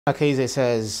Akaeze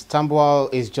says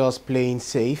Tambuwal is just playing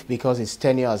safe because his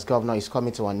tenure as governor is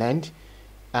coming to an end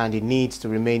and he needs to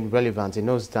remain relevant. He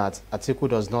knows that Atiku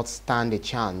does not stand a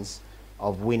chance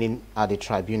of winning at the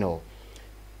tribunal.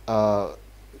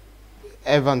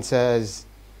 Evan says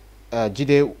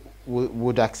Jide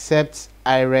would accept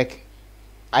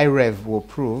IREV will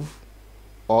prove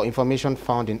or information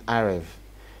found in IREV.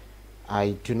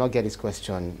 I do not get this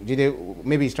question. Jide,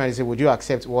 maybe he's trying to say, would you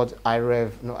accept what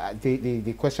IREV? No,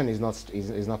 the question is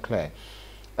not clear.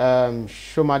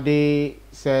 Shomade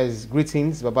says,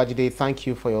 greetings, Babajide, thank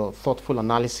you for your thoughtful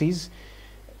analysis.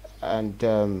 And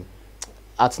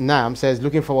at Nam says,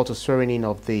 looking forward to swearing in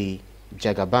of the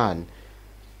Jagaban.